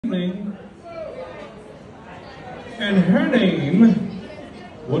evening. And her name,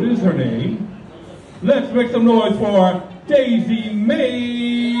 what is her name? Let's make some noise for Daisy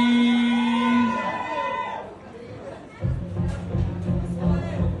Maize.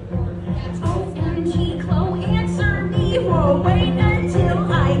 OMG, Chloe, answer me. Whoa, wait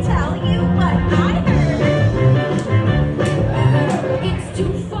until I tell you what I heard. It's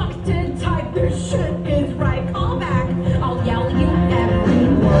too fucked to type. Your shit is right. Call back. I'll yell you every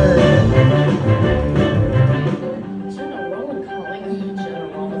word. General calling.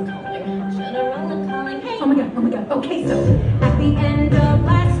 Hey. Oh my god. Okay, so at the end of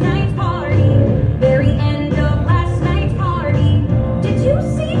last night's party, very end of last night's party, did you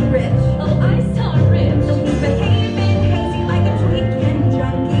see Rich? Oh, I saw Rich. So he's behaving hazy like a tweaking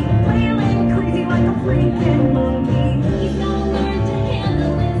junkie, flailing crazy like a freaking monkey. He's not learned to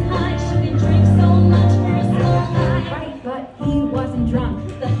handle his high, shouldn't drink so much for a slow night. Right, but he wasn't drunk.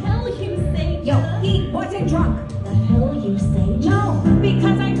 The hell you say? Yo, he wasn't drunk. The hell you say? No,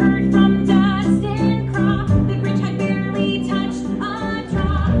 because I heard from Dustin Croft that Rich had barely touched a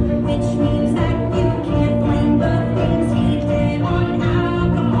drop, which means that you can't blame the things he did on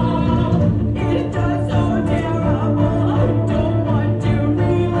alcohol. It does so terrible. I don't want to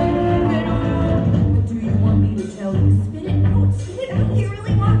relive it all. But do you want me to tell you? Spit it out. Spit it out. You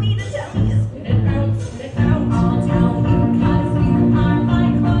really want me to tell you? Spit it out. Spit it out. I'll tell you 'cause you are my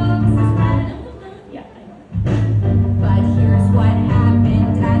closest friend. Yeah, I know. But here's what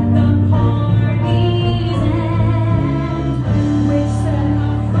happened at the party's end. Rich set a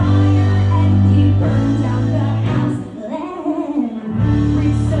fire and he burned down the house.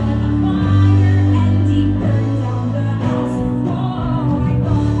 Rich set a fire and he burned down the house. Oh, I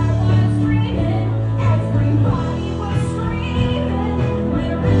thought I was dreaming. Everybody was screaming.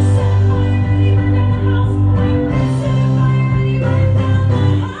 When Rich set fire and he burned down the house. When Rich set fire and he burned down the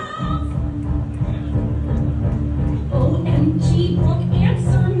house. OMG, don't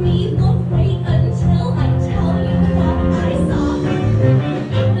answer me. Look, wait until I tell you what I saw.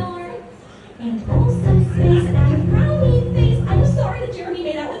 Ignore and also space and frowny face. I'm sorry that Jeremy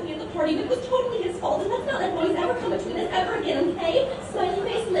made out with me at the party, but it was totally his fault, and that's not a noise ever come between us ever again, okay?